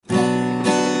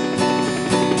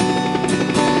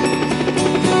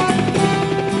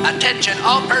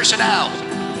all personnel.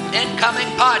 Incoming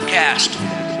podcast.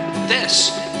 This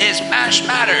is MASH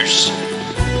Matters.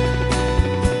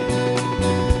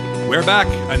 We're back.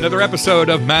 Another episode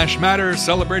of MASH Matters,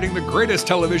 celebrating the greatest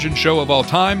television show of all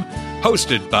time,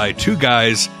 hosted by two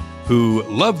guys who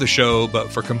love the show,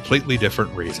 but for completely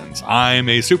different reasons. I'm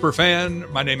a super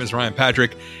fan. My name is Ryan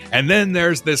Patrick. And then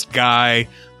there's this guy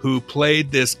who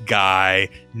played this guy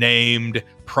named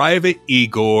Private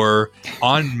Igor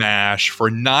on MASH for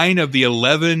 9 of the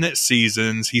 11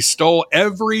 seasons. He stole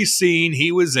every scene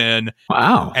he was in.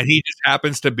 Wow. And he just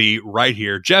happens to be right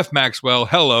here. Jeff Maxwell,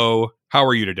 hello. How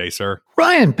are you today, sir?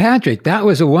 Ryan Patrick, that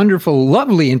was a wonderful,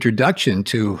 lovely introduction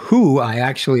to who I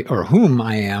actually, or whom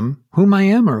I am,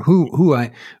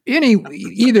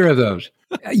 either of those.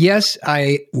 Yes,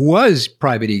 I was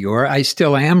Private Igor. I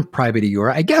still am Private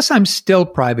Igor. I guess I'm still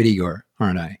Private Igor,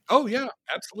 aren't I? Oh, yeah,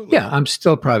 absolutely. Yeah, I'm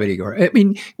still Private Igor. I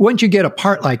mean, once you get a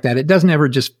part like that, it doesn't ever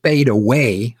just fade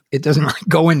away. It doesn't like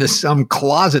go into some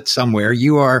closet somewhere.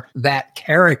 You are that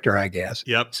character, I guess.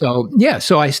 Yep. So, yeah,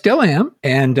 so I still am.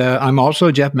 And I'm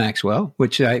also Jeff Maxwell,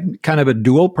 which I kind of a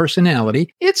dual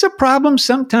personality. It's a problem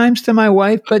sometimes to my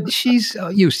wife, but she's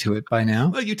used to it by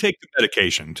now. Well, you take the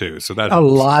medication, too. So that A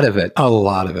lot of it.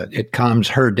 It calms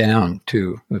her down,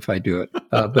 too, if I do it.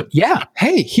 But yeah,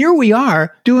 hey, here we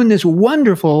are doing this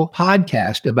wonderful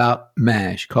podcast about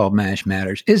MASH called MASH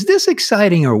Matters. Is this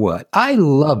exciting or what? I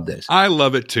love this. I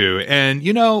love it too. And,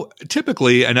 you know,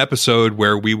 typically an episode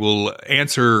where we will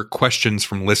answer questions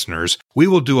from listeners, we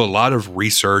will do a lot of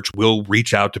research. We'll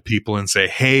reach out to people and say,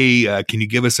 hey, can you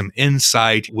give us some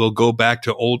insight? We'll go back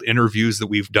to old interviews that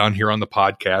we've done here on the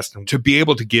podcast and to be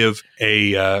able to give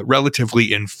a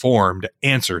relatively informed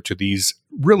answer to these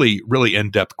really, really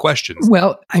in-depth questions.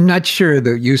 Well, I'm not sure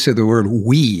the use of the word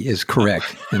we is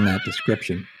correct in that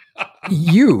description.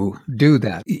 You do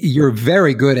that. You're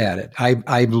very good at it.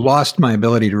 I've lost my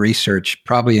ability to research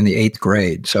probably in the 8th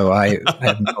grade, so I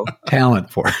have no talent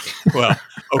for it. Well,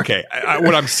 okay.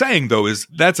 What I'm saying, though, is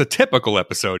that's a typical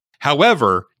episode.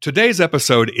 However, today's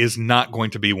episode is not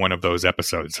going to be one of those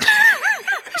episodes.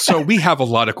 So we have a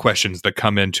lot of questions that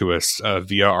come into us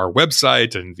via our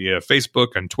website and via Facebook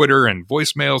and Twitter and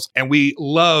voicemails, and we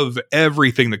love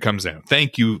everything that comes in.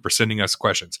 Thank you for sending us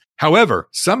questions. However,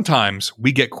 sometimes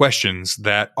we get questions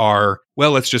that are,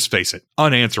 well, let's just face it,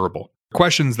 unanswerable.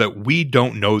 Questions that we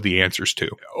don't know the answers to.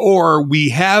 Or we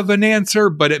have an answer,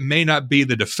 but it may not be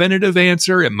the definitive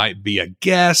answer. It might be a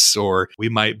guess, or we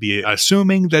might be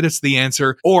assuming that it's the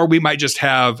answer, or we might just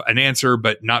have an answer,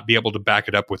 but not be able to back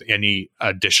it up with any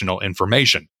additional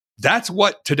information. That's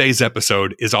what today's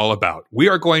episode is all about. We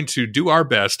are going to do our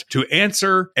best to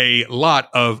answer a lot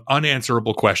of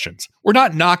unanswerable questions. We're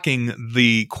not knocking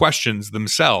the questions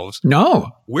themselves.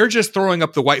 No. We're just throwing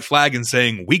up the white flag and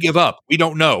saying, we give up. We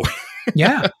don't know.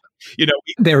 Yeah. You know,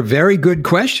 they're very good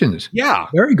questions. Yeah.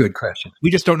 Very good questions.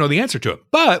 We just don't know the answer to them.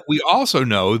 But we also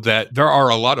know that there are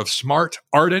a lot of smart,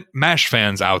 ardent MASH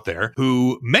fans out there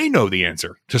who may know the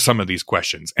answer to some of these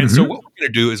questions. And so what we're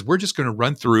going to do is we're just going to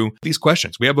run through these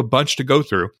questions. We have a bunch to go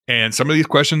through. And some of these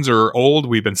questions are old.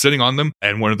 We've been sitting on them.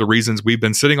 And one of the reasons we've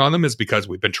been sitting on them is because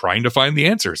we've been trying to find the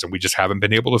answers. And we just haven't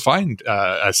been able to find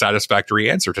a satisfactory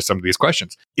answer to some of these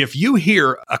questions. If you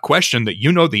hear a question that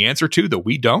you know the answer to that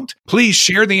we don't, please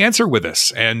share the answer with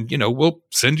us. And, you know, we'll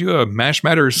send you a MASH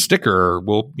Matters sticker, or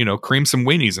we'll, you know, cream some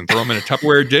weenies and throw them in a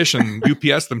Tupperware dish and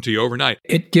UPS them to you overnight.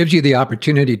 It gives you the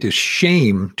opportunity to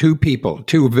shame two people,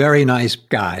 two very nice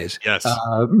guys. Yes.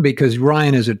 Because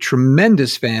Ryan is a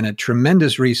tremendous fan, a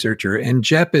tremendous researcher, and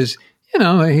Jeff is, you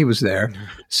know, he was there.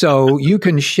 So you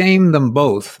can shame them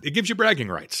both. It gives you bragging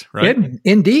rights, right?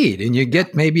 Indeed. And you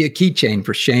get maybe a keychain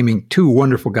for shaming two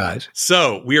wonderful guys.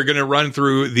 So we are going to run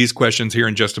through these questions here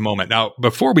in just a moment. Now,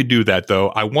 before we do that, though,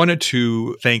 I wanted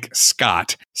to thank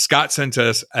Scott. Scott sent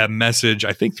us a message,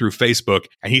 I think through Facebook,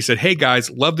 and he said, hey guys,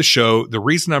 love the show. The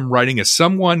reason I'm writing is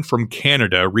someone from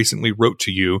Canada recently wrote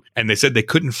to you, and they said they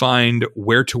couldn't find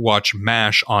where to watch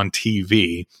MASH on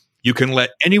TV. You can let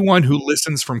anyone who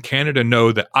listens from Canada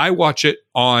know that I watch it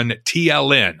on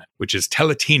TLN, which is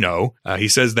Teletino. He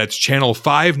says that's channel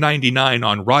 599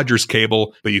 on Rogers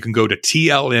Cable, but you can go to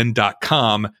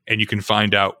tln.com and you can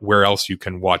find out where else you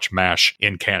can watch MASH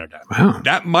in Canada. Wow.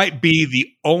 That might be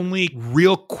the only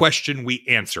real question we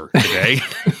answer today.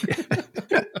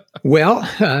 Well,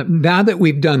 now that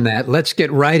we've done that, let's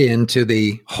get right into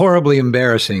the horribly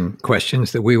embarrassing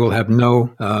questions that we will have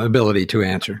no ability to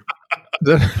answer.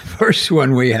 The first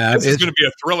one we have is going to be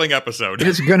a thrilling episode.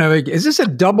 Is this a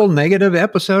double negative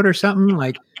episode or something?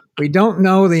 Like we don't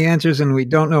know the answers and we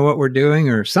don't know what we're doing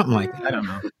or something like that. I don't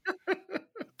know.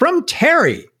 From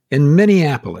Terry in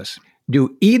Minneapolis.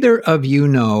 do either of you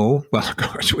know, well, of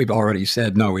course, we've already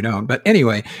said no, we don't. But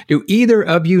anyway, do either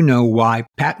of you know why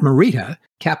Pat Morita,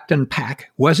 Captain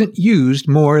Pack, wasn't used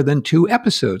more than 2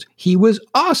 episodes? He was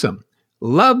awesome.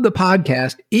 Love the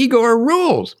podcast. Igor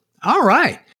rules. All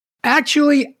right.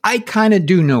 Actually, I kind of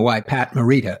do know why Pat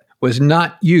Morita was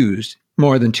not used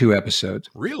more than 2 episodes.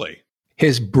 Really?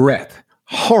 His breath.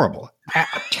 Horrible.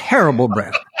 Terrible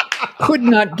breath. Could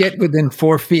not get within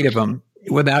 4 feet of him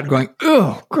without going,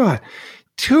 oh, God.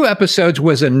 2 episodes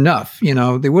was enough. You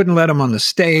know, they wouldn't let him on the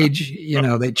stage. You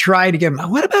know, they tried to get him,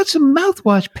 what about some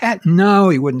mouthwash, Pat? No,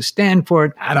 he wouldn't stand for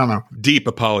it. I don't know. Deep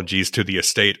apologies to the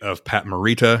estate of Pat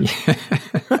Morita.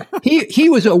 He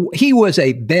was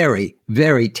a very,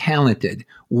 very talented,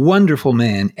 wonderful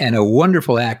man and a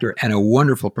wonderful actor and a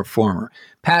wonderful performer.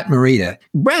 Pat Morita,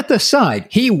 breath aside,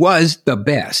 he was the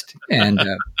best. And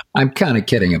I'm kind of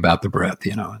kidding about the breath,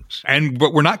 you know.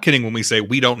 But we're not kidding when we say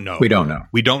we don't know. We don't know.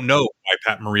 We don't know why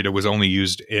Pat Morita was only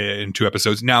used in 2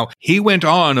 episodes. Now, he went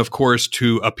on, of course,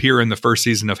 to appear in the first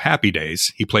season of Happy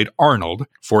Days. He played Arnold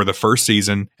for the first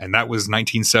season, and that was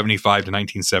 1975 to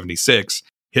 1976.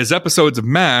 His episodes of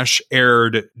MASH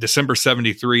aired December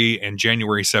 73 and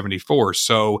January 74.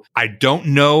 So I don't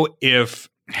know if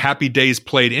Happy Days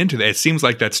played into that. It seems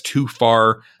like that's too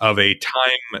far of a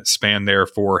time span there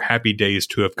for Happy Days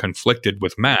to have conflicted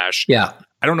with MASH. Yeah.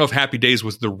 I don't know if Happy Days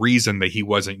was the reason that he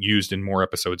wasn't used in more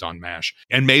episodes on MASH.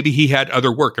 And maybe he had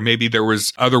other work, or maybe there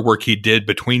was other work he did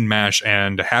between MASH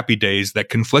and Happy Days that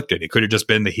conflicted. It could have just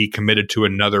been that he committed to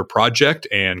another project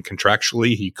and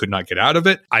contractually he could not get out of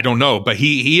it. I don't know, but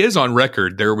he is on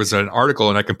record. There was an article,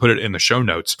 and I can put it in the show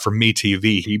notes, from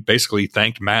MeTV. He basically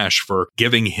thanked MASH for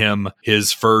giving him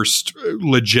his first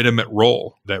legitimate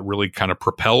role that really kind of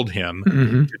propelled him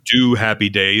to do Happy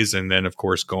Days. And then, of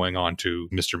course, going on to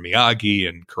Mr.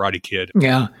 Miyagi and Karate Kid.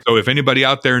 Yeah. So if anybody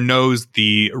out there knows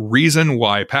the reason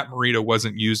why Pat Morita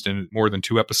wasn't used in more than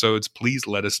 2 episodes, please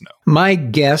let us know. My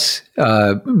guess,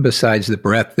 besides the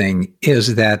breath thing,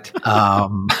 is that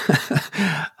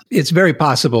it's very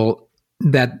possible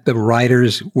that the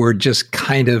writers were just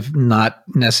kind of not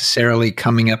necessarily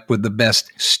coming up with the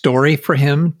best story for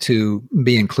him to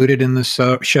be included in the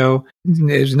show.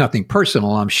 There's nothing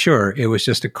personal, I'm sure. It was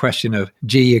just a question of,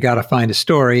 gee, you got to find a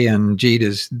story, and gee,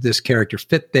 does this character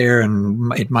fit there?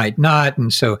 And it might not.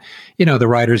 And so, you know, the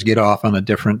writers get off on a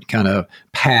different kind of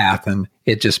path, and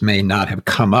it just may not have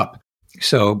come up.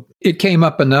 So it came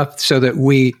up enough so that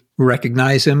we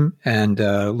recognize him and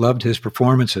loved his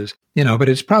performances. You know, but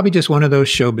it's probably just one of those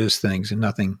showbiz things, and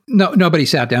nobody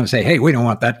sat down and say, hey, we don't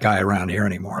want that guy around here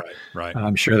anymore. Right.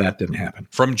 I'm sure that didn't happen.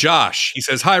 From Josh, he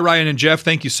says, hi, Ryan and Jeff.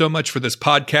 Thank you so much for this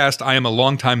podcast. I am a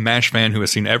longtime MASH fan who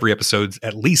has seen every episode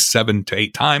at least 7 to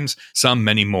 8 times, some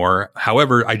many more.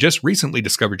 However, I just recently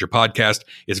discovered your podcast.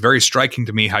 It's very striking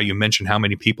to me how you mention how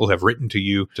many people have written to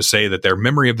you to say that their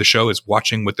memory of the show is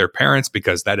watching with their parents,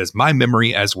 because that is my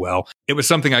memory as well. It was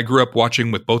something I grew up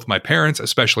watching with both my parents,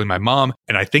 especially my mom,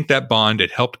 and I think that bond it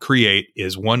helped create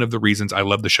is one of the reasons I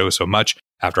love the show so much.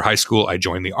 After high school, I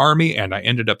joined the Army, and I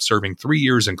ended up serving 3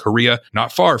 years in Korea,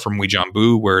 not far from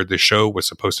Uijeonbu, where the show was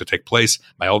supposed to take place.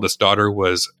 My oldest daughter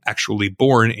was actually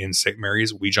born in St.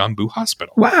 Mary's Uijeonbu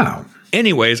Hospital. Wow.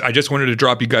 Anyways, I just wanted to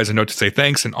drop you guys a note to say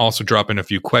thanks, and also drop in a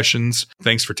few questions.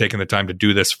 Thanks for taking the time to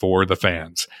do this for the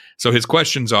fans. So his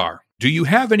questions are, do you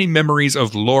have any memories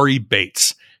of Lori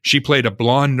Bates? She played a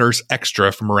blonde nurse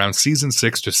extra from around season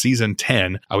 6 to season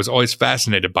 10. I was always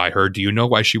fascinated by her. Do you know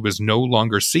why she was no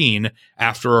longer seen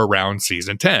after around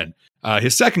season 10?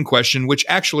 His second question, which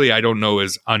actually I don't know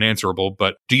is unanswerable,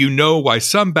 but do you know why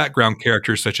some background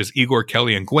characters such as Igor,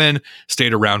 Kelly, and Gwen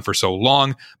stayed around for so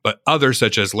long, but others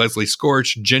such as Leslie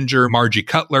Scorch, Ginger, Margie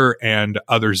Cutler, and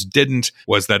others didn't?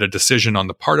 Was that a decision on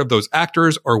the part of those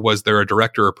actors, or was there a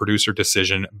director or producer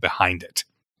decision behind it?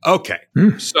 Okay,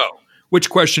 so which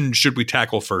question should we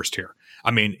tackle first here?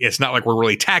 I mean, it's not like we're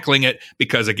really tackling it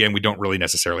because, again, we don't really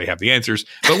necessarily have the answers.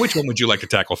 But which one would you like to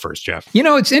tackle first, Jeff? You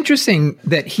know, it's interesting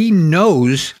that he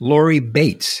knows Lori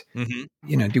Bates. Mm-hmm.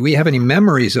 You know, do we have any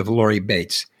memories of Lori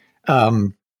Bates?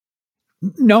 No,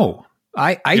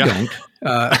 I don't.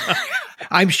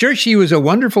 I'm sure she was a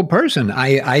wonderful person.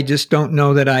 I just don't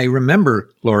know that I remember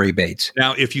Lori Bates.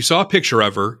 Now, if you saw a picture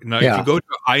of her, if you go to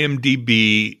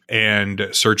IMDb and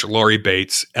search Lori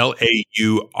Bates, Laurie,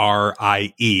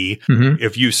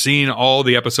 if you've seen all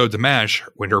the episodes of MASH,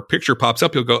 when her picture pops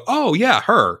up, you'll go, oh, yeah,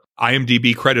 her.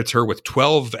 IMDb credits her with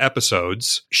 12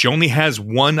 episodes. She only has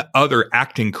one other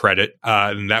acting credit,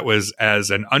 and that was as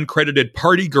an uncredited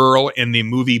party girl in the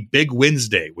movie Big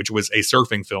Wednesday, which was a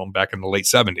surfing film back in the late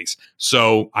 70s.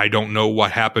 So I don't know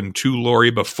what happened to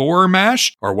Laurie before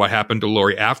MASH or what happened to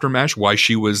Laurie after MASH, why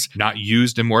she was not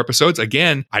used in more episodes.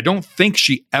 Again, I don't think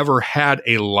she ever had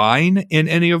a line in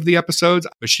any of the episodes,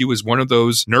 but she was one of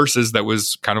those nurses that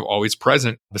was kind of always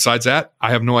present. Besides that,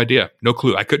 I have no idea, no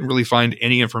clue. I couldn't really find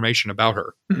any information about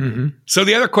her. Mm-hmm. So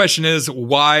the other question is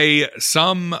why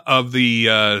some of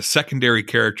the secondary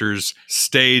characters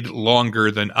stayed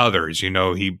longer than others. You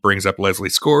know, he brings up Leslie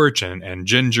Scorch and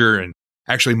Ginger, and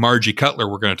actually Margie Cutler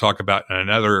we're going to talk about in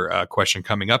another question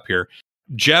coming up here.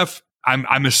 Jeff,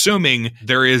 I'm assuming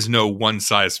there is no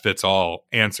one-size-fits-all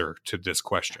answer to this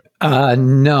question.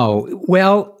 No.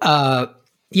 Well, I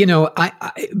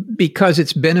because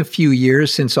it's been a few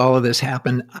years since all of this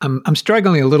happened, I'm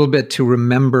struggling a little bit to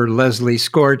remember Leslie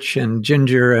Scorch and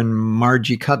Ginger and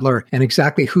Margie Cutler and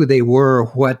exactly who they were,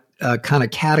 what kind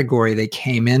of category they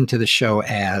came into the show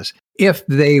as. If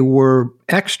they were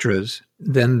extras,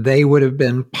 then they would have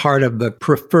been part of the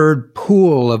preferred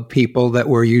pool of people that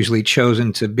were usually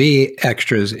chosen to be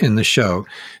extras in the show,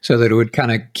 so that it would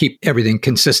kind of keep everything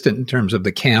consistent in terms of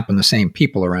the camp and the same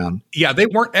people around. Yeah, they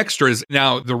weren't extras.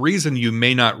 Now, the reason you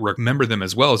may not remember them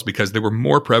as well is because they were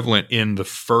more prevalent in the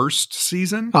first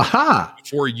season. Aha!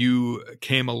 Before you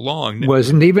came along.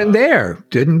 Wasn't even there.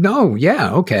 Didn't know.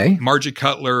 Yeah, okay. Margie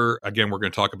Cutler, again, we're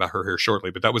going to talk about her here shortly,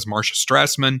 but that was Marcia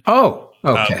Strassman. Oh,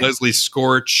 okay. Leslie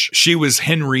Scorch, she was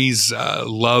Henry's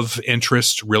love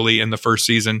interest really in the first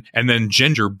season. And then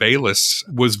Ginger Bayless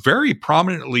was very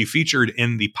prominently featured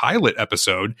in the pilot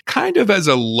episode, kind of as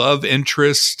a love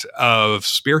interest of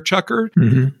Spear Chucker.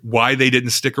 Mm-hmm. Why they didn't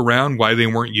stick around, why they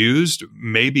weren't used.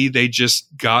 Maybe they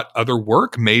just got other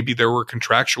work. Maybe there were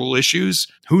contractual issues.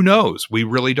 Who knows? We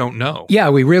really don't know. Yeah,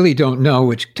 we really don't know,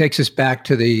 which takes us back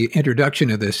to the introduction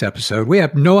of this episode. We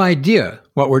have no idea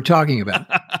what we're talking about.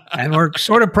 And we're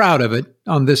sort of proud of it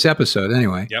on this episode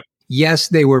anyway. Yep. Yes,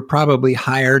 they were probably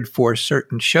hired for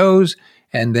certain shows,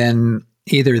 and then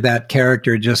either that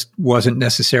character just wasn't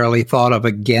necessarily thought of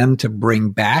again to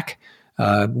bring back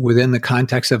within the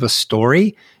context of a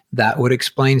story. That would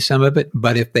explain some of it.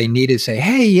 But if they needed to say,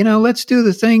 hey, let's do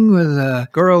the thing with a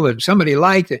girl that somebody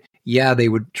liked, yeah, they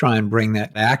would try and bring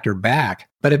that actor back.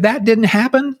 But if that didn't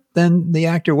happen, then the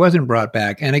actor wasn't brought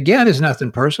back. And again, it's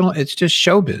nothing personal. It's just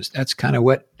showbiz. That's kind of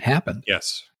what happened.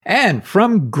 Yes. And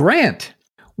from Grant,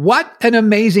 what an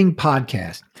amazing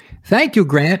podcast. Thank you,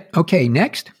 Grant. Okay,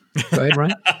 next. Go ahead,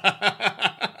 Ryan.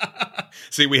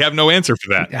 See, we have no answer for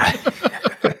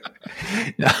that.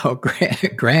 No,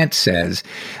 Grant says,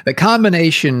 the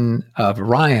combination of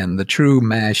Ryan, the true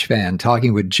MASH fan,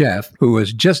 talking with Jeff, who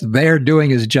was just there doing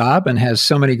his job and has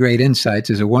so many great insights,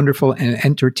 is a wonderful and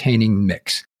entertaining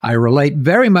mix. I relate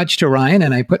very much to Ryan,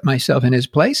 and I put myself in his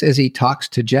place as he talks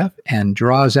to Jeff and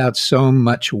draws out so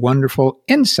much wonderful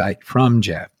insight from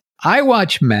Jeff. I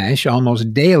watch MASH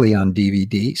almost daily on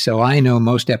DVD, so I know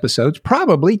most episodes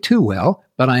probably too well,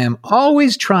 but I am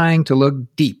always trying to look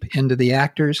deep into the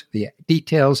actors, the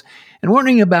details, and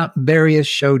wondering about various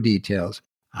show details.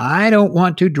 I don't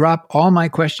want to drop all my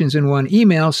questions in one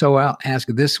email, so I'll ask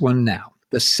this one now.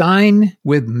 The sign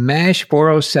with MASH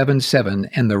 4077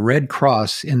 and the Red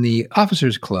Cross in the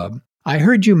Officers Club, I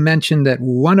heard you mention that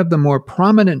one of the more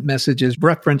prominent messages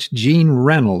referenced Gene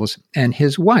Reynolds and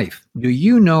his wife. Do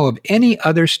you know of any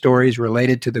other stories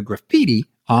related to the graffiti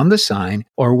on the sign,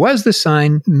 or was the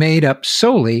sign made up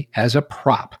solely as a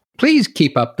prop? Please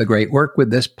keep up the great work with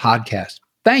this podcast.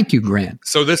 Thank you, Grant.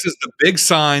 So this is the big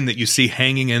sign that you see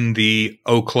hanging in the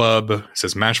O Club. It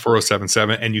says MASH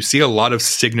 4077, and you see a lot of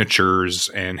signatures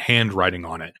and handwriting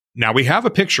on it. Now, we have a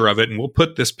picture of it, and we'll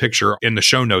put this picture in the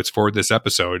show notes for this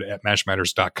episode at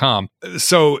mashmatters.com.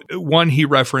 So, one, he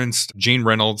referenced Gene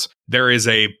Reynolds. There is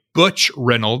a Butch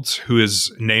Reynolds, whose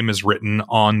name is written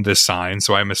on this sign.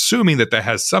 So, I'm assuming that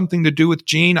has something to do with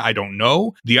Gene. I don't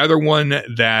know. The other one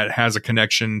that has a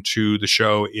connection to the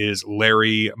show is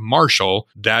Larry Marshall.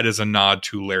 That is a nod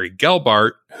to Larry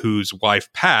Gelbart, whose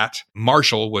wife, Pat,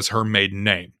 Marshall was her maiden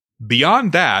name.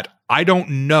 Beyond that, I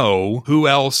don't know who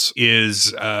else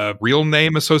is a real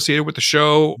name associated with the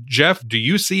show. Jeff, do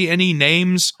you see any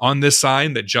names on this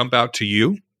sign that jump out to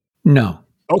you? No.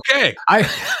 Okay. I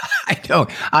don't.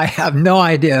 I have no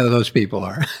idea who those people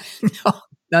are. No.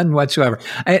 None whatsoever.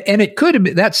 And it could have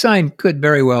been, that sign could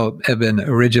very well have been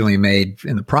originally made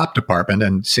in the prop department,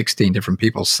 and 16 different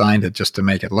people signed it just to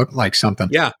make it look like something.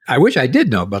 Yeah. I wish I did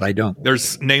know, but I don't.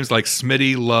 There's names like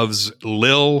Smitty loves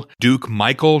Lil, Duke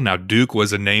Michael. Now, Duke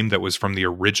was a name that was from the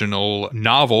original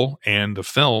novel and the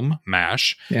film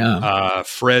MASH. Yeah.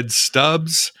 Fred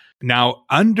Stubbs. Now,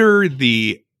 under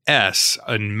the S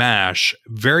in MASH,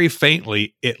 very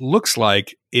faintly, it looks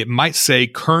like it might say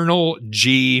Colonel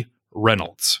G.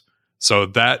 Reynolds. So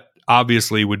that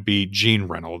obviously would be Gene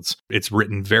Reynolds. It's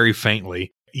written very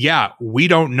faintly. Yeah, we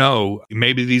don't know.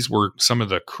 Maybe these were some of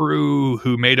the crew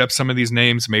who made up some of these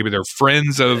names. Maybe they're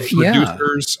friends of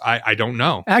producers. I don't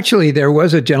know. Actually, there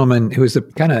was a gentleman who was the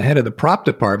kind of head of the prop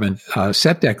department,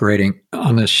 set decorating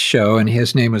on this show, and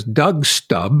his name was Doug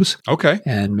Stubbs. Okay.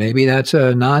 And maybe that's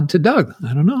a nod to Doug.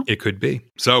 I don't know. It could be.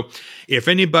 So if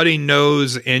anybody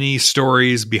knows any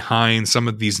stories behind some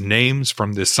of these names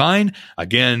from this sign,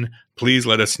 again, please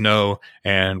let us know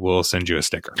and we'll send you a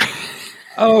sticker.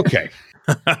 Okay.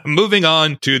 Moving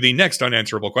on to the next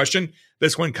unanswerable question.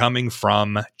 This one coming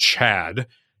from Chad.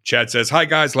 Chad says, "Hi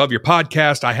guys, love your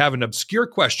podcast. I have an obscure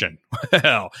question."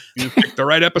 Well, you picked the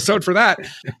right episode for that.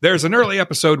 There's an early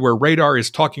episode where Radar is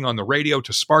talking on the radio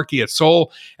to Sparky at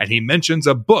Soul, and he mentions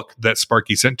a book that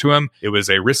Sparky sent to him. It was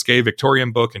a risque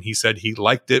Victorian book, and he said he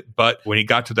liked it, but when he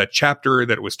got to that chapter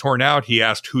that it was torn out, he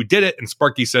asked who did it, and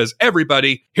Sparky says,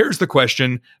 "Everybody." Here's the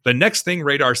question. The next thing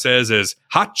Radar says is,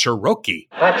 "Hot Cherokee."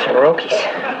 Hot Cherokees.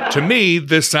 To me,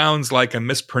 this sounds like a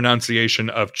mispronunciation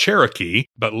of Cherokee,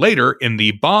 but later in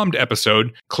the Bombed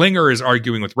episode, Klinger is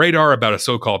arguing with Radar about a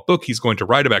so-called book he's going to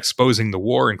write about exposing the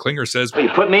war, and Klinger says, Will you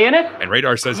put me in it? And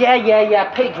Radar says,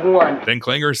 Yeah, page 1. Then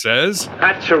Klinger says,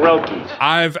 Hot Cherokees.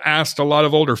 I've asked a lot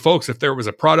of older folks if there was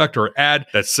a product or ad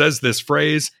that says this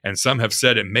phrase, and some have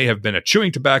said it may have been a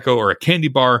chewing tobacco or a candy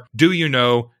bar. Do you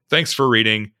know? Thanks for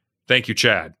reading. Thank you,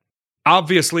 Chad.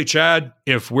 Obviously, Chad,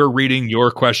 if we're reading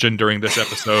your question during this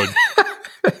episode,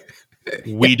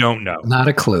 we don't know. Not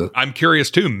a clue. I'm curious,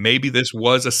 too. Maybe this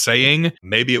was a saying.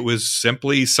 Maybe it was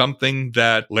simply something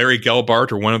that Larry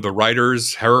Gelbart or one of the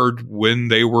writers heard when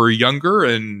they were younger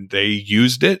and they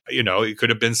used it. You know, it could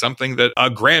have been something that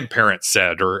a grandparent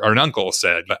said or an uncle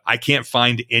said. But I can't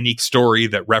find any story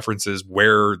that references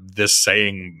where this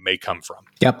saying may come from.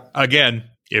 Yep. Again,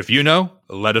 if you know,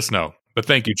 let us know. But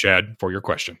thank you, Chad, for your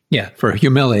question. Yeah, for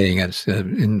humiliating us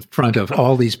in front of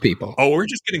all these people. Oh, we're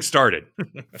just getting started.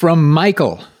 From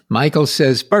Michael. Michael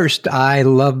says, "First, I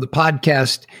love the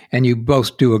podcast, and you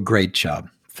both do a great job.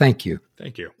 Thank you.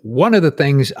 Thank you. One of the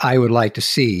things I would like to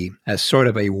see as sort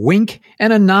of a wink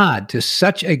and a nod to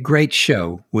such a great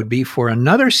show would be for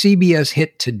another CBS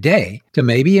hit today to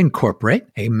maybe incorporate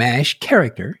a MASH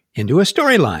character into a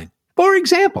storyline. For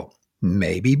example,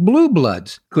 maybe Blue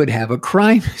Bloods could have a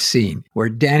crime scene where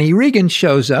Danny Regan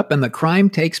shows up and the crime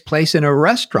takes place in a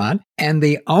restaurant and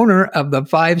the owner of the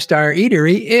 5-star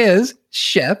eatery is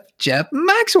Chef Jeff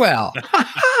Maxwell.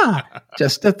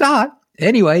 Just a thought.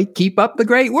 Anyway, keep up the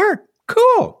great work.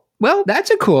 Cool. Well, that's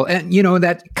a cool, and you know,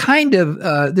 that kind of,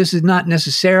 this is not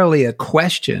necessarily a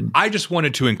question. I just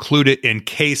wanted to include it in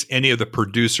case any of the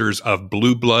producers of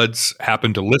Blue Bloods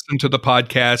happen to listen to the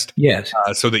podcast. Yes.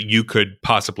 So that you could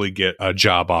possibly get a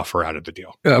job offer out of the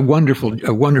deal. A wonderful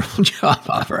job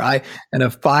offer. And a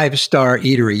 5-star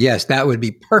eatery. Yes, that would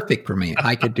be perfect for me.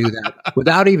 I could do that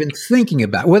without even thinking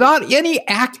about it, without any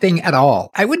acting at all.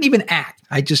 I wouldn't even act.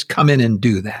 I just come in and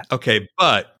do that. Okay,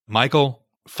 but Michael,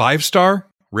 5-star?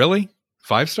 Really?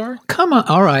 5-star? Come on.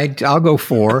 All right. I'll go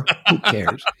 4. Who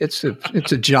cares? It's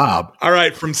a job. All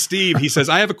right. From Steve, he says,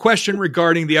 I have a question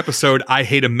regarding the episode I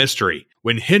Hate a Mystery.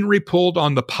 When Henry pulled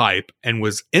on the pipe and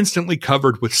was instantly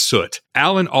covered with soot,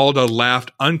 Alan Alda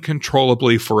laughed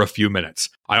uncontrollably for a few minutes.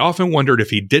 I often wondered if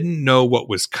he didn't know what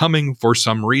was coming for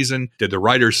some reason. Did the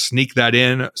writers sneak that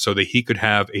in so that he could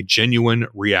have a genuine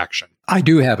reaction? I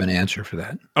do have an answer for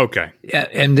that. Okay.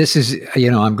 And this is,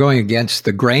 I'm going against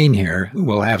the grain here.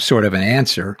 We'll have sort of an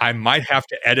answer. I might have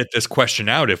to edit this question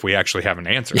out if we actually have an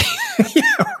answer. Yeah,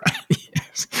 right.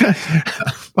 Yes.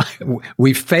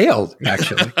 We failed,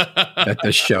 actually, at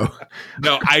this show.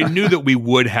 No, I knew that we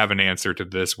would have an answer to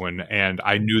this one, and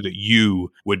I knew that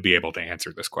you would be able to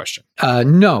answer this question.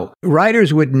 No,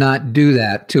 writers would not do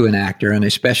that to an actor, and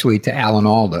especially to Alan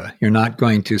Alda. You're not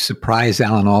going to surprise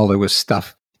Alan Alda with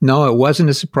stuff. No, it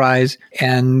wasn't a surprise.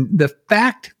 And the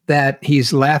fact that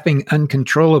he's laughing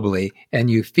uncontrollably, and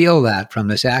you feel that from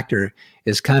this actor,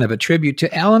 is kind of a tribute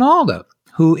to Alan Alda,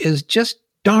 who is just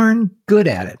darn good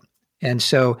at it. And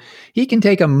so he can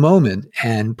take a moment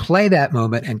and play that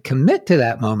moment and commit to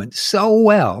that moment so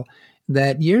well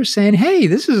that you're saying, hey,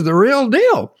 this is the real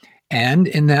deal. And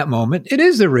in that moment, it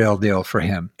is the real deal for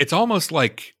him. It's almost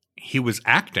like he was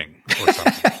acting or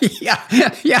something. Yeah.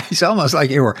 It's almost like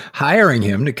you were hiring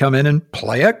him to come in and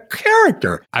play a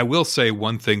character. I will say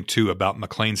one thing, too, about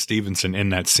McLean Stevenson in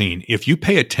that scene. If you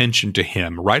pay attention to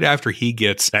him, right after he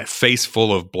gets that face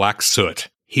full of black soot,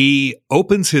 he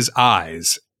opens his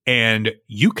eyes and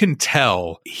you can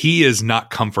tell he is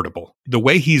not comfortable. The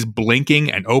way he's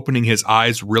blinking and opening his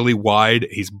eyes really wide,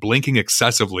 he's blinking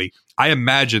excessively. I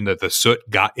imagine that the soot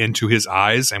got into his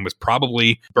eyes and was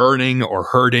probably burning or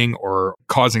hurting or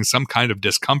causing some kind of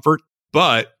discomfort.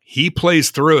 But he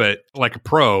plays through it like a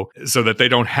pro so that they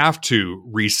don't have to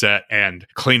reset and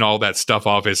clean all that stuff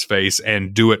off his face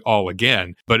and do it all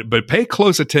again. But pay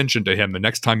close attention to him the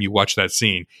next time you watch that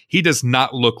scene. He does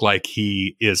not look like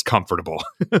he is comfortable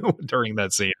during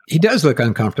that scene. He does look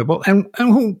uncomfortable. And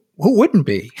who wouldn't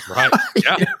be? Right.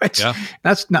 Yeah.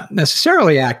 That's not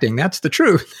necessarily acting. That's the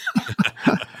truth.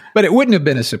 But it wouldn't have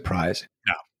been a surprise.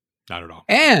 No, not at all.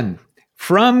 And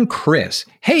from Chris,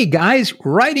 hey guys,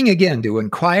 writing again to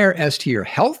inquire as to your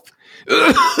health.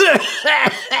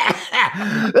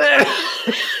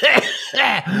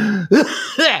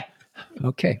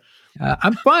 Okay,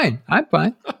 I'm fine.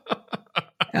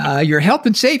 Your health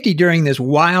and safety during this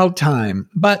wild time,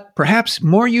 but perhaps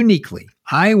more uniquely,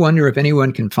 I wonder if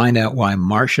anyone can find out why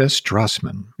Marcia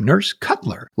Strassman, Nurse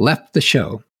Cutler, left the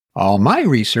show. All my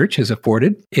research has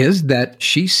afforded is that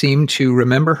she seemed to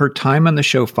remember her time on the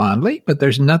show fondly, but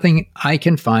there's nothing I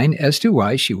can find as to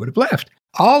why she would have left.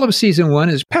 All of season 1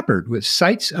 is peppered with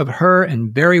sights of her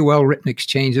and very well-written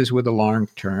exchanges with the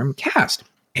long-term cast.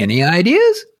 Any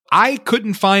ideas? I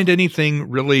couldn't find anything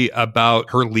really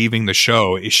about her leaving the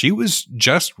show. She was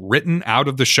just written out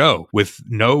of the show with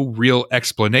no real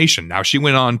explanation. Now, she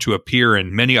went on to appear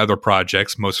in many other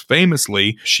projects. Most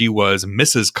famously, she was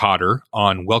Mrs. Cotter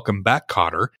on Welcome Back,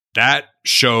 Kotter. That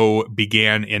show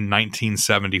began in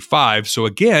 1975. So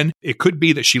again, it could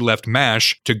be that she left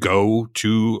MASH to go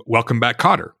to Welcome Back,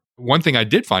 Kotter. One thing I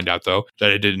did find out, though,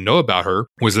 that I didn't know about her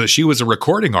was that she was a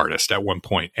recording artist at one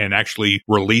point and actually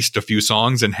released a few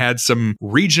songs and had some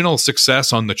regional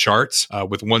success on the charts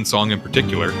with one song in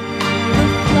particular.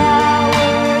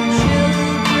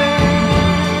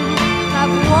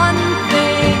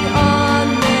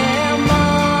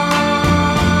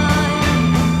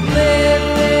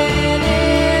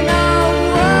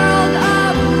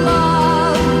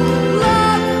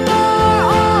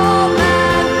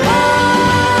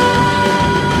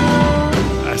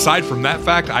 Aside from that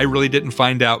fact, I really didn't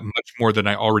find out much more than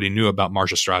I already knew about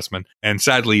Marcia Strassman. And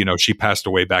sadly, she passed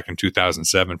away back in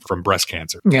 2007 from breast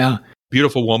cancer. Yeah.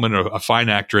 Beautiful woman, a fine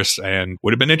actress, and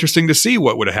would have been interesting to see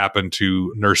what would have happened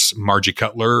to Nurse Margie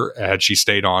Cutler had she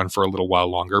stayed on for a little while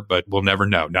longer, but we'll never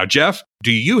know. Now, Jeff,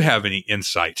 do you have any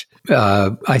insight?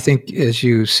 I think, as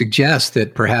you suggest,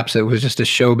 that perhaps it was just a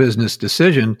show business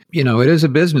decision. It is a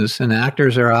business, and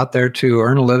actors are out there to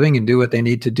earn a living and do what they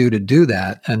need to do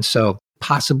that. And so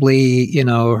possibly,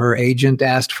 her agent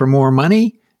asked for more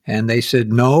money and they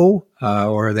said no,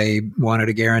 or they wanted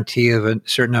a guarantee of a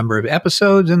certain number of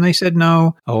episodes and they said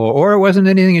no, or it wasn't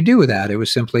anything to do with that. It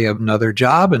was simply another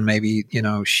job. And maybe,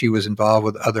 she was involved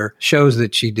with other shows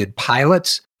that she did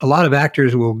pilots. A lot of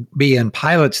actors will be in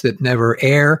pilots that never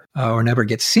air or never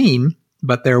get seen,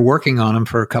 but they're working on them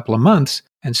for a couple of months.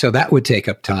 And so that would take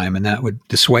up time and that would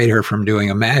dissuade her from doing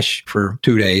a MASH for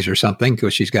 2 days or something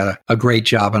because she's got a great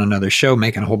job on another show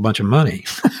making a whole bunch of money.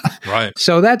 Right.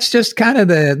 So that's just kind of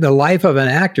the life of an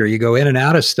actor. You go in and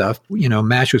out of stuff.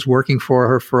 MASH was working for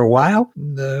her for a while.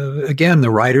 The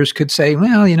writers could say,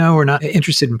 well, we're not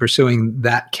interested in pursuing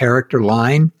that character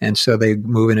line. And so they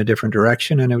move in a different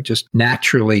direction and it would just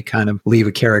naturally kind of leave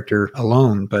a character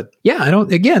alone. But yeah,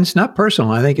 it's not personal.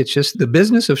 I think it's just the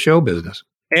business of show business.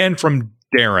 And from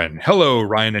Darren. Hello,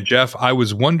 Ryan and Jeff. I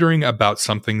was wondering about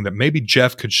something that maybe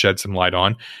Jeff could shed some light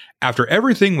on. After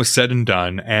everything was said and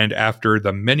done, and after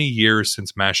the many years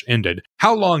since MASH ended,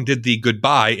 how long did the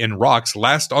goodbye in Rocks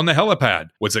last on the helipad?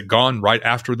 Was it gone right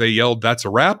after they yelled, "That's a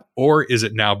wrap"? Or is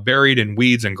it now buried in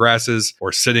weeds and grasses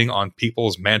or sitting on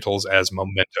people's mantles as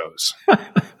mementos?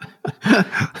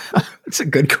 That's a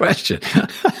good question.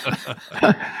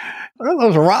 What are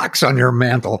those rocks on your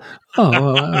mantle? Oh,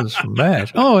 well, that was from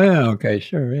MASH. Oh, yeah. Okay,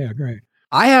 sure. Yeah, great.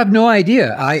 I have no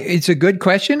idea. It's a good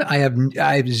question. I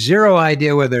have zero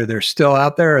idea whether they're still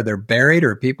out there or they're buried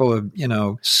or people have,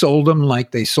 sold them like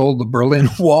they sold the Berlin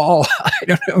Wall. I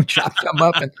don't know, chopped them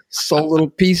up and sold little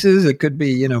pieces. It could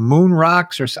be, moon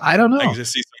rocks or I don't know. I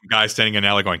just see some guy standing in an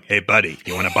alley going, "Hey, buddy,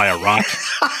 you want to buy a rock?"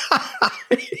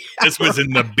 This was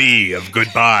in the B of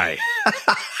goodbye.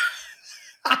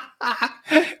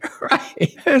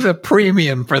 Right. There's a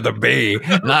premium for the B.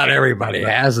 Not everybody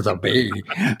has the B.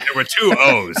 There were 2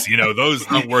 O's. Those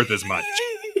aren't worth as much.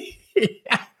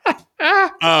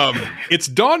 It's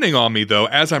dawning on me, though,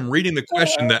 as I'm reading the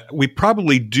question, that we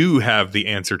probably do have the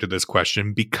answer to this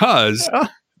question, because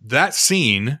that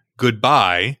scene,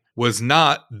 Goodbye, was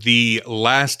not the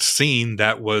last scene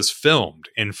that was filmed.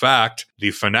 In fact,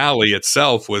 the finale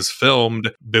itself was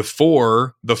filmed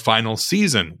before the final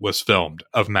season was filmed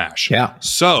of MASH. Yeah.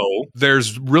 So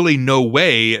there's really no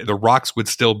way the rocks would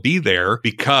still be there,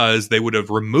 because they would have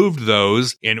removed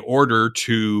those in order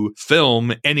to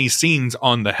film any scenes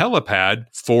on the helipad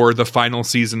for the final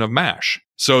season of MASH.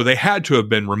 So they had to have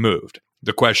been removed.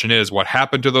 The question is, what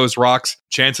happened to those rocks?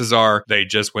 Chances are they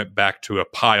just went back to a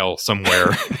pile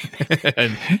somewhere.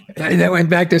 And they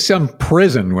went back to some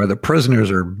prison where the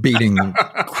prisoners are beating,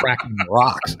 cracking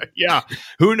rocks. Yeah,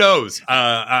 who knows?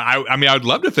 I mean, I'd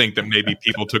love to think that maybe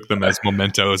people took them as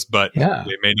mementos, but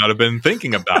they may not have been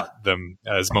thinking about them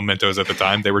as mementos at the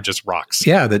time. They were just rocks.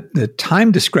 Yeah, the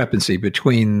time discrepancy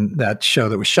between that show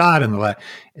that was shot and the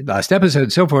last episode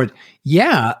and so forth.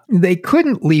 Yeah, they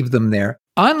couldn't leave them there.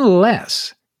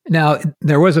 Unless, now,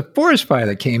 there was a forest fire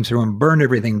that came through and burned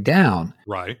everything down.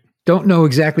 Right. Don't know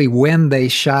exactly when they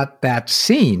shot that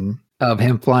scene of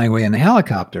him flying away in the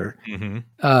helicopter.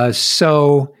 Mm-hmm.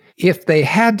 So if they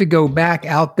had to go back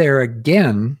out there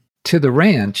again to the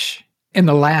ranch in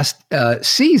the last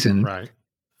season, right.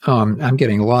 I'm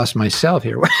getting lost myself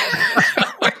here.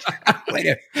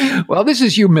 Well, this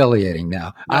is humiliating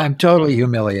now. I'm totally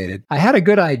humiliated. I had a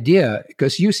good idea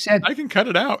because you said... I can cut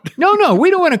it out. No,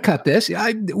 we don't want to cut this.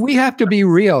 We have to be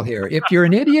real here. If you're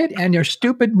an idiot and you're a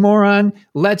stupid moron,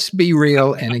 let's be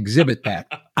real and exhibit that.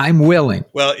 I'm willing.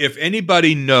 Well, if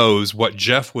anybody knows what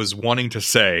Jeff was wanting to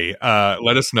say,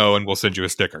 let us know and we'll send you a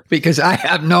sticker. Because I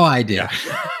have no idea.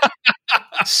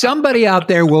 Somebody out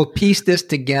there will piece this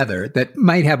together that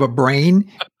might have a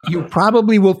brain. You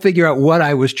probably will figure out what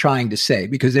I was trying to say,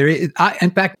 because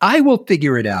in fact, I will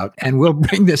figure it out and we'll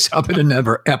bring this up in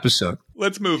another episode.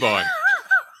 Let's move on.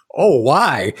 Oh,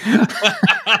 why?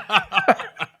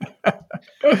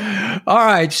 All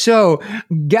right. So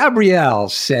Gabrielle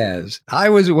says, I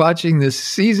was watching the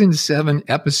season 7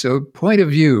 episode Point of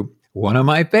View, one of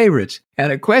my favorites,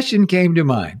 and a question came to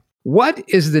mind. What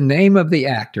is the name of the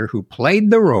actor who played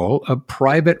the role of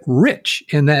Private Rich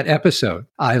in that episode?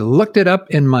 I looked it up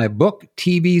in my book,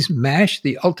 TV's MASH,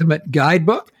 The Ultimate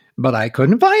Guidebook, but I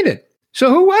couldn't find it.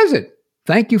 So who was it?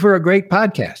 Thank you for a great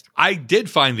podcast. I did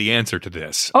find the answer to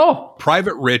this. Oh.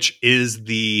 Private Rich is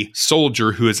the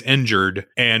soldier who is injured,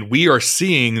 and we are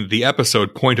seeing the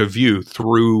episode Point of View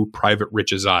through Private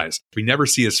Rich's eyes. We never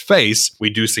see his face.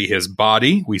 We do see his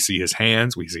body. We see his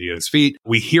hands. We see his feet.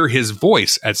 We hear his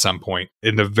voice at some point.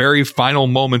 In the very final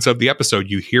moments of the episode,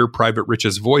 you hear Private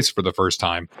Rich's voice for the first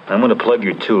time. I'm going to plug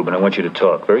your tube, and I want you to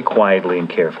talk very quietly and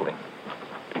carefully.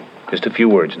 Just a few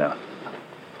words now.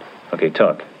 Okay,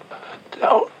 talk.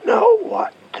 Don't know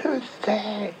what to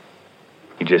say.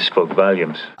 You just spoke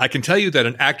volumes. I can tell you that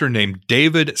an actor named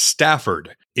David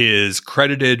Stafford is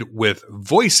credited with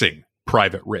voicing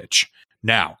Private Rich.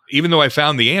 Now, even though I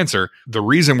found the answer, the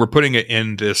reason we're putting it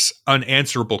in this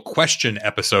unanswerable question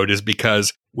episode is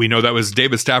because we know that was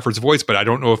David Stafford's voice, but I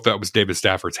don't know if that was David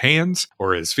Stafford's hands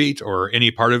or his feet or any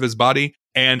part of his body.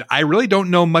 And I really don't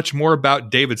know much more about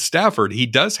David Stafford. He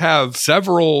does have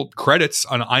several credits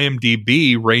on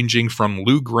IMDb ranging from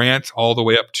Lou Grant all the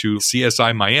way up to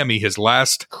CSI Miami. His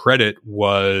last credit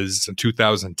was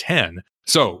 2010.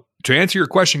 So to answer your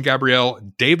question, Gabrielle,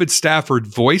 David Stafford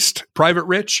voiced Private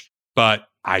Rich, but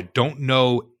I don't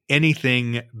know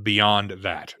anything beyond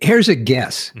that. Here's a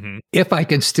guess. Mm-hmm. If I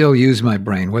can still use my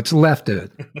brain, what's left of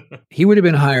it. He would have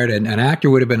been hired, an actor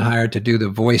would have been hired to do the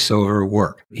voiceover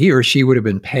work. He or she would have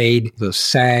been paid the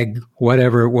SAG,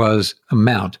 whatever it was,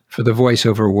 amount for the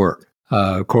voiceover work,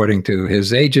 according to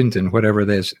his agent and whatever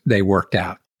they worked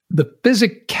out. The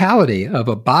physicality of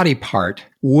a body part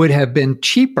would have been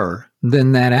cheaper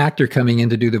than that actor coming in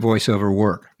to do the voiceover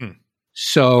work.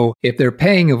 So if they're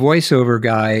paying a voiceover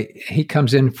guy, he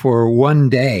comes in for one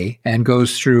day and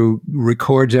goes through,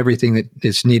 records everything that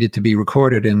is needed to be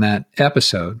recorded in that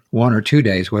episode, 1 or 2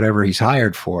 days, whatever he's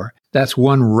hired for. That's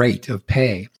one rate of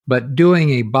pay. But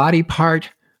doing a body part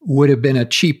would have been a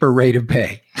cheaper rate of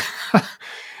pay.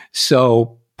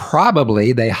 So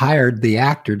probably they hired the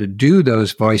actor to do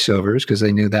those voiceovers because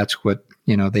they knew that's what,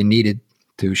 they needed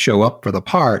to show up for the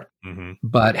part. Mhm.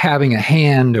 But having a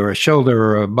hand or a shoulder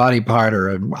or a body part or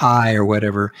an eye or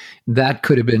whatever, that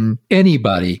could have been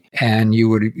anybody. And you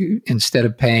would, instead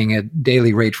of paying a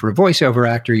daily rate for a voiceover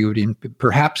actor, you would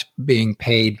perhaps being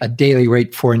paid a daily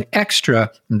rate for an extra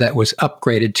that was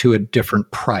upgraded to a different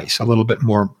price, a little bit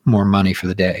more money for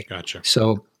the day. Gotcha.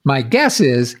 So my guess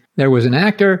is there was an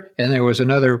actor and there was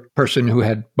another person who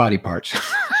had body parts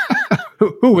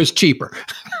who was cheaper.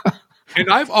 And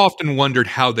I've often wondered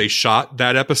how they shot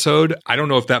that episode. I don't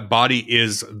know if that body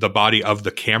is the body of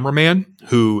the cameraman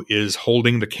who is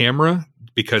holding the camera,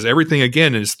 because everything,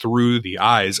 again, is through the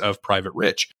eyes of Private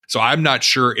Rich. So I'm not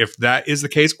sure if that is the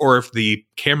case or if the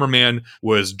cameraman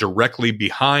was directly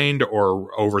behind or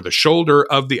over the shoulder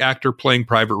of the actor playing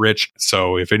Private Rich.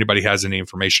 So if anybody has any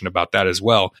information about that as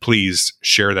well, please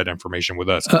share that information with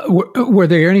us. Were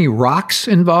there any rocks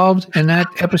involved in that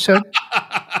episode?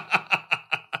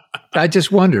 I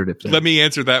just wondered if Let me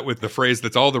answer that with the phrase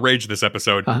that's all the rage this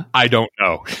episode. I don't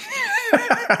know.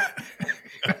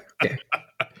 Okay.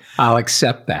 I'll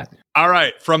accept that. All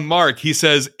right. From Mark, he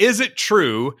says, is it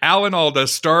true Alan Alda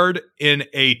starred in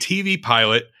a TV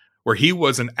pilot where he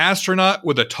was an astronaut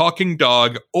with a talking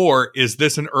dog, or is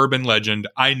this an urban legend?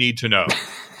 I need to know.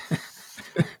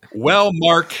 Well,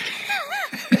 Mark,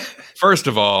 first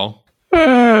of all,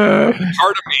 part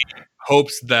of me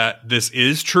hopes that this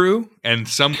is true, and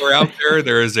somewhere out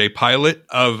there is a pilot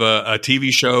of a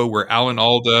TV show where Alan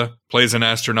Alda plays an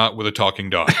astronaut with a talking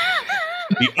dog.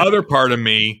 The other part of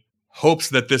me hopes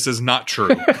that this is not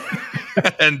true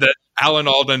and that Alan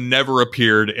Alda never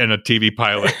appeared in a TV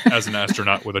pilot as an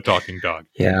astronaut with a talking dog.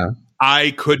 Yeah.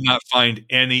 I could not find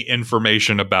any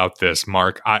information about this,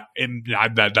 Mark.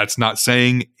 That's not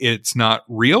saying it's not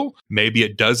real. Maybe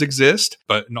it does exist,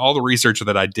 but in all the research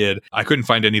that I did, I couldn't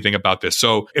find anything about this.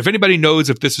 So if anybody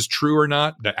knows if this is true or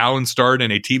not, that Alan starred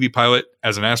in a TV pilot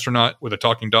as an astronaut with a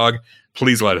talking dog,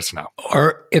 please let us know.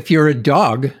 Or if you're a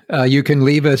dog, you can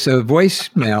leave us a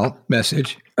voicemail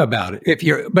message about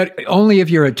it. But only if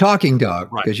you're a talking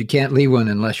dog, because you can't leave one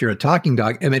unless you're a talking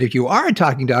dog. I mean, if you are a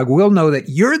talking dog, we'll know that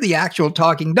you're the actual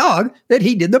talking dog that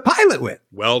he did the pilot with.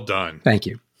 Well done. Thank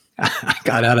you. I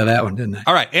got out of that one, didn't I?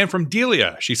 All right. And from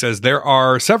Delia, she says, there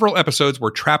are several episodes where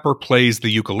Trapper plays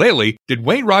the ukulele. Did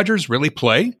Wayne Rogers really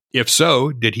play? If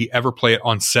so, did he ever play it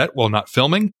on set while not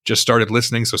filming? Just started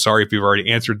listening, so sorry if you've already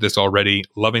answered this already.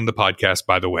 Loving the podcast,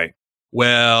 by the way.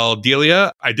 Well,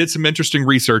 Delia, I did some interesting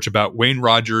research about Wayne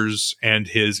Rogers and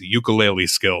his ukulele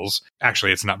skills.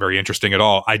 Actually, it's not very interesting at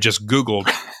all. I just Googled,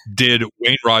 did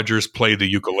Wayne Rogers play the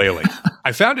ukulele?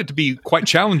 I found it to be quite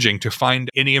challenging to find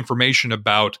any information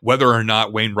about whether or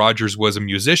not Wayne Rogers was a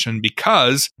musician,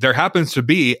 because there happens to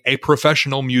be a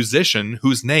professional musician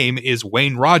whose name is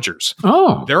Wayne Rogers.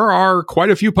 Oh. There are quite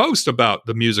a few posts about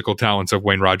the musical talents of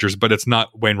Wayne Rogers, but it's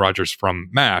not Wayne Rogers from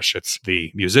MASH. It's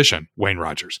the musician, Wayne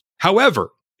Rogers.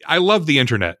 However, I love the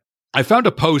internet. I found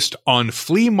a post on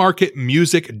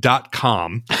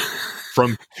fleamarketmusic.com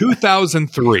from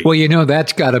 2003. Well,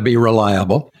 that's got to be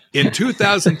reliable. In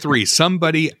 2003,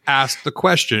 somebody asked the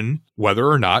question whether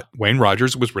or not Wayne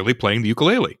Rogers was really playing the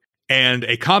ukulele. And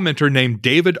a commenter named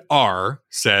David R.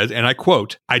 said, and I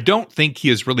quote, "I don't think he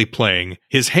is really playing.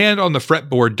 His hand on the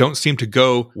fretboard don't seem to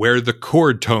go where the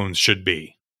chord tones should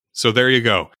be." So there you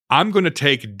go. I'm going to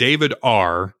take David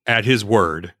R. at his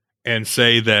word and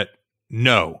say that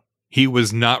no, he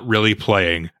was not really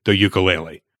playing the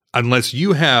ukulele, unless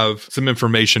you have some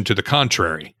information to the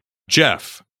contrary.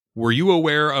 Jeff, were you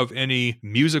aware of any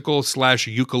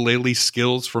musical/ukulele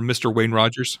skills from Mr. Wayne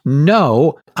Rogers?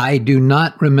 No, I do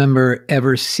not remember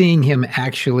ever seeing him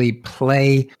actually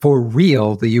play for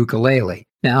real the ukulele.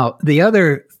 Now, the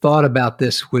other thought about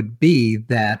this would be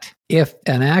that if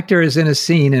an actor is in a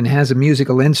scene and has a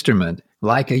musical instrument,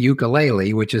 like a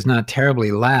ukulele, which is not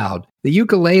terribly loud, the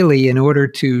ukulele, in order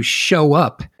to show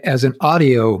up as an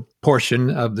audio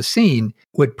portion of the scene,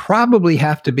 would probably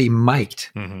have to be mic'd.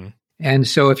 Mm-hmm. And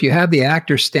so if you have the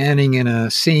actor standing in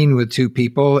a scene with two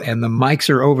people and the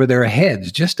mics are over their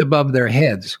heads, just above their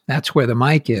heads, that's where the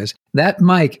mic is. That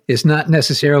mic is not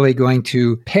necessarily going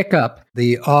to pick up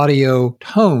the audio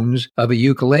tones of a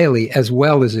ukulele as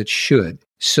well as it should.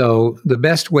 So the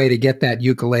best way to get that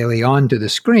ukulele onto the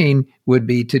screen would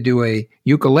be to do a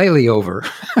ukulele over.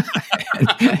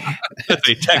 That's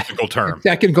a technical term.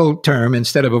 Technical term.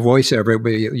 Instead of a voiceover, it would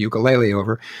be a ukulele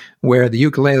over, where the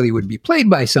ukulele would be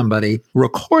played by somebody,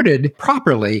 recorded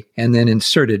properly, and then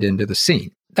inserted into the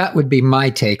scene. That would be my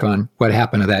take on what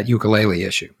happened to that ukulele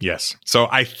issue. Yes. So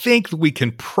I think we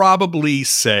can probably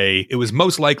say it was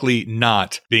most likely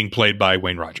not being played by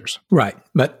Wayne Rogers. Right.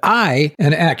 But I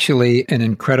am actually an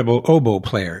incredible oboe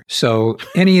player. So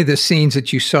any of the scenes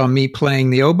that you saw me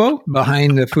playing the oboe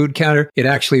behind the food counter, it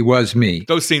actually was me.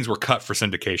 Those scenes were cut for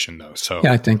syndication, though. So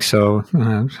Yeah, I think so.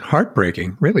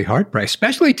 Heartbreaking, really heartbreaking,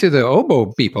 especially to the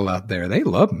oboe people out there. They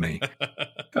love me.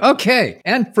 Okay.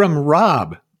 And from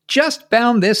Rob. Just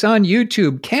found this on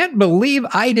YouTube. Can't believe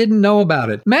I didn't know about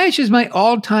it. MASH is my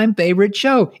all-time favorite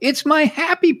show. It's my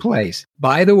happy place.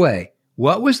 By the way,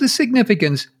 what was the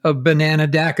significance of banana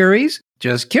daiquiris?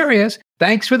 Just curious.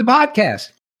 Thanks for the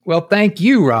podcast. Well, thank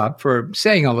you, Rob, for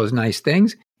saying all those nice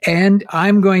things. And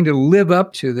I'm going to live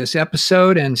up to this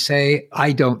episode and say,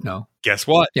 I don't know. guess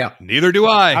what? Yeah. Neither do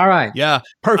I. All right. Yeah.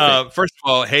 Perfect. First of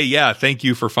all, hey, yeah, thank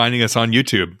you for finding us on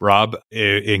YouTube, Rob.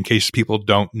 In case people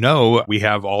don't know, we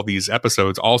have all these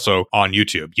episodes also on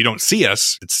YouTube. You don't see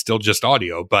us. It's still just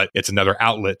audio, but it's another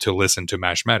outlet to listen to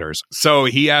MASH Matters. So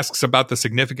he asks about the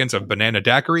significance of banana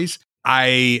daiquiris.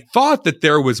 I thought that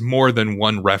there was more than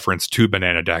one reference to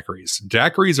banana daiquiris.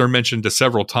 Daiquiris are mentioned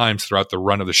several times throughout the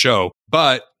run of the show,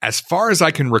 but as far as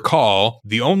I can recall,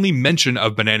 the only mention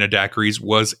of banana daiquiris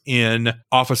was in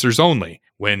Officers Only,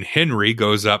 when Henry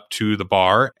goes up to the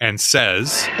bar and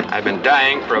says, I've been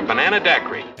dying for a banana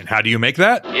daiquiri. And how do you make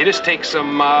that? You just take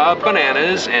some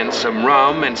bananas and some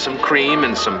rum and some cream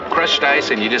and some crushed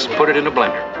ice and you just put it in a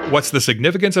blender. What's the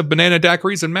significance of banana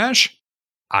daiquiris in MASH?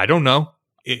 I don't know.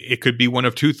 It could be one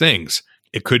of two things.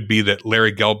 It could be that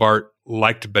Larry Gelbart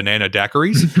liked banana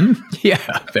daiquiris.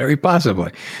 Yeah, very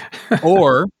possibly.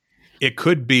 Or it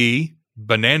could be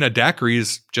banana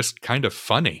daiquiris just kind of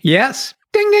funny. Yes.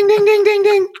 Ding, ding, ding, ding, ding,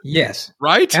 ding. Yes.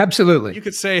 Right? Absolutely. You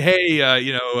could say,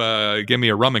 hey, give me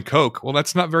a rum and Coke. Well,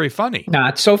 that's not very funny.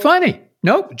 Not so funny.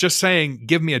 Nope. Just saying,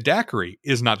 give me a daiquiri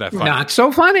is not that funny. Not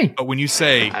so funny. But when you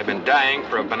say, I've been dying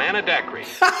for a banana daiquiri.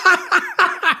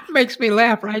 Makes me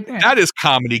laugh right there. that is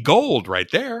comedy gold right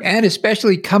there. And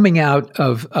especially coming out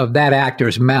of that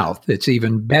actor's mouth, it's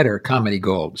even better comedy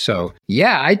gold. So,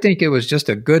 yeah, I think it was just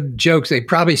a good joke. They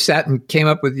probably sat and came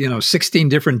up with, 16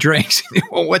 different drinks.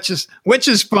 Well, which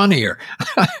is funnier?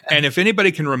 And if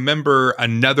anybody can remember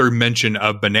another mention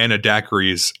of banana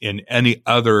daiquiris in any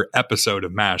other episode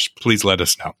of MASH, please let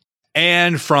us know.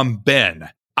 And from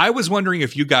Ben, I was wondering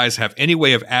if you guys have any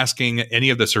way of asking any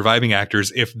of the surviving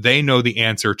actors if they know the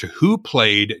answer to who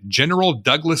played General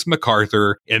Douglas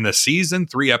MacArthur in the season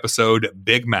 3 episode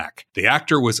Big Mac. The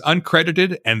actor was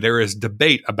uncredited and there is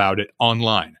debate about it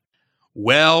online.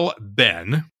 Well,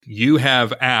 Ben, you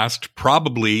have asked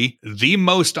probably the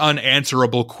most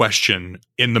unanswerable question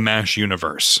in the MASH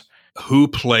universe. Who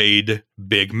played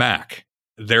Big Mac?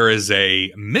 There is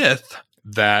a myth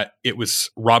that it was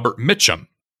Robert Mitchum.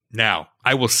 Now,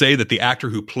 I will say that the actor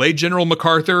who played General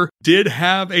MacArthur did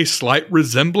have a slight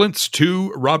resemblance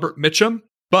to Robert Mitchum,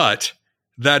 but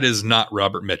that is not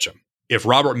Robert Mitchum. If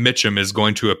Robert Mitchum is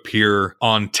going to appear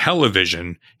on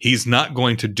television, he's not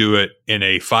going to do it in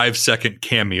a 5-second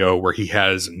cameo where he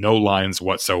has no lines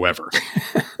whatsoever.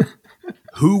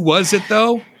 Who was it,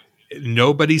 though?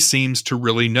 Nobody seems to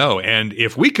really know. And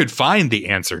if we could find the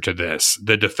answer to this,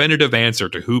 the definitive answer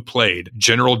to who played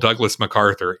General Douglas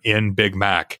MacArthur in Big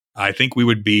Mac, I think we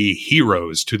would be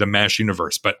heroes to the MASH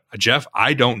universe. But Jeff,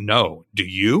 I don't know. Do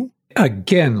you?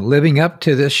 Again, living up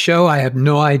to this show, I have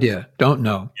no idea. Don't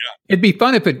know. Yeah. It'd be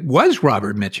fun if it was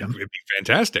Robert Mitchum. It'd be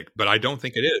fantastic, but I don't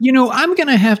think it is. I'm going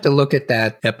to have to look at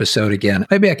that episode again.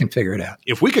 Maybe I can figure it out.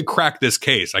 If we could crack this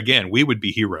case, again, we would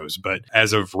be heroes. But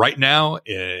as of right now,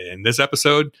 in this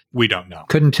episode, we don't know.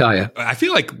 Couldn't tell you. I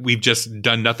feel like we've just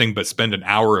done nothing but spend an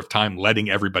hour of time letting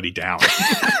everybody down.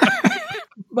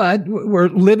 But we're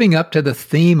living up to the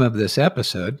theme of this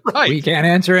episode. Right. We can't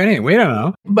answer any. We don't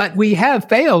know. But we have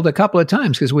failed a couple of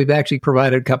times because we've actually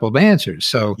provided a couple of answers.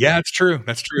 So Yeah, it's true.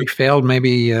 That's true. we failed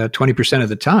maybe 20% of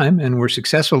the time, and we're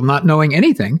successful not knowing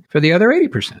anything for the other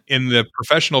 80%. In the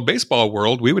professional baseball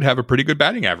world, we would have a pretty good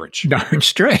batting average. Darn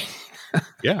straight.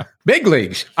 Yeah. Big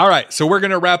leagues. All right. So we're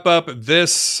going to wrap up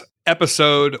this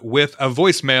episode with a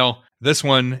voicemail. This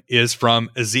one is from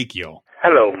Ezekiel.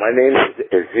 Hello, my name is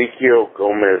Ezekiel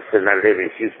Gomez, and I live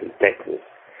in Houston, Texas.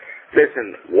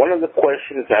 Listen, one of the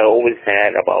questions I always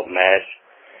had about MASH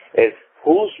is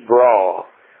whose bra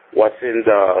was in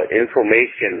the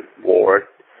information board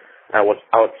that was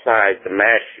outside the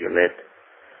MASH unit,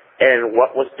 and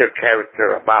what was their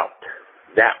character about?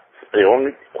 That's the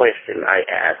only question I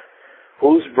asked.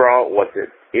 Whose bra was it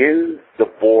in the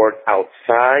board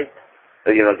outside,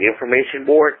 the information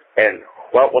board, and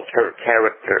what was her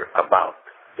character about?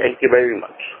 Thank you very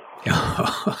much.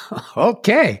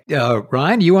 Okay.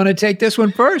 Ryan, you want to take this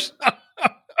one first?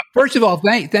 First of all,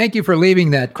 thank you for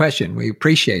leaving that question. We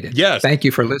appreciate it. Yes. Thank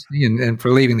you for listening and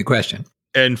for leaving the question.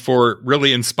 And for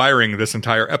really inspiring this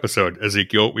entire episode,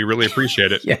 Ezekiel. We really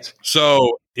appreciate it. Yes.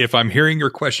 So if I'm hearing your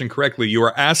question correctly, you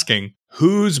are asking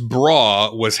whose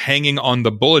bra was hanging on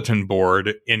the bulletin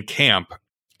board in camp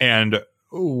and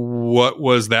what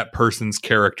was that person's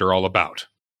character all about?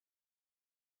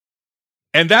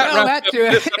 And that wraps up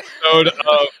this episode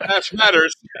of Mash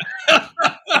Matters.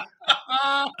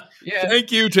 Yeah.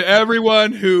 Thank you to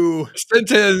everyone who sent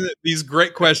in these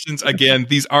great questions. Again,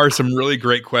 these are some really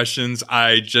great questions.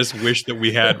 I just wish that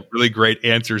we had really great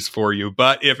answers for you.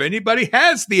 But if anybody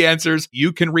has the answers,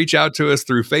 you can reach out to us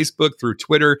through Facebook, through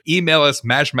Twitter, email us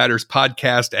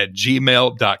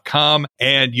mashmatterspodcast@gmail.com.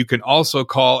 And you can also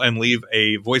call and leave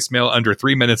a voicemail under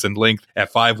 3 minutes in length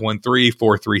at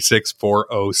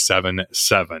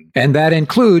 513-436-4077. And that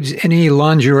includes any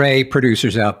lingerie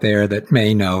producers out there that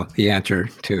may know the answer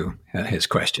to his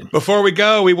question. Before we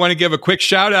go, we want to give a quick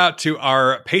shout out to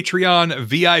our Patreon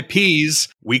VIPs.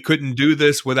 We couldn't do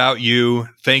this without you.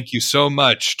 Thank you so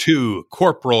much to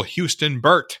Corporal Houston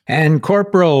Burt and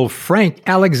Corporal Frank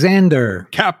Alexander,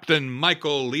 Captain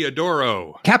Michael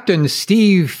Leodoro, Captain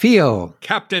Steve Feel,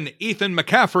 Captain Ethan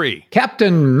McCaffrey,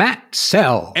 Captain Matt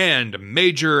Sell, and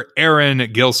Major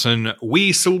Aaron Gilson.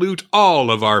 We salute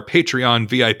all of our Patreon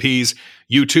VIPs.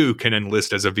 You too can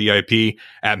enlist as a VIP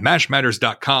at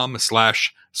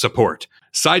mashmatters.com/support.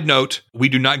 Side note, we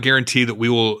do not guarantee that we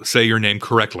will say your name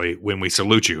correctly when we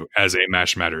salute you as a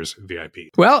Mash Matters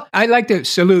VIP. Well, I'd like to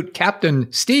salute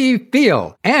Captain Steve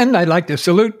Feel, and I'd like to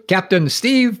salute Captain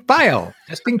Steve File,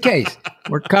 just in case.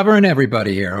 We're covering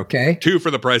everybody here, okay? 2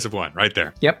 for the price of 1, right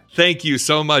there. Yep. Thank you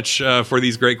so much for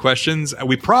these great questions.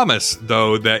 We promise,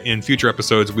 though, that in future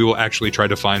episodes, we will actually try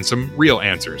to find some real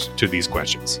answers to these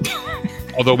questions.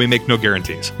 Although we make no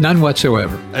guarantees. None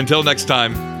whatsoever. Until next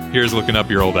time, here's looking up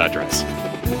your old address.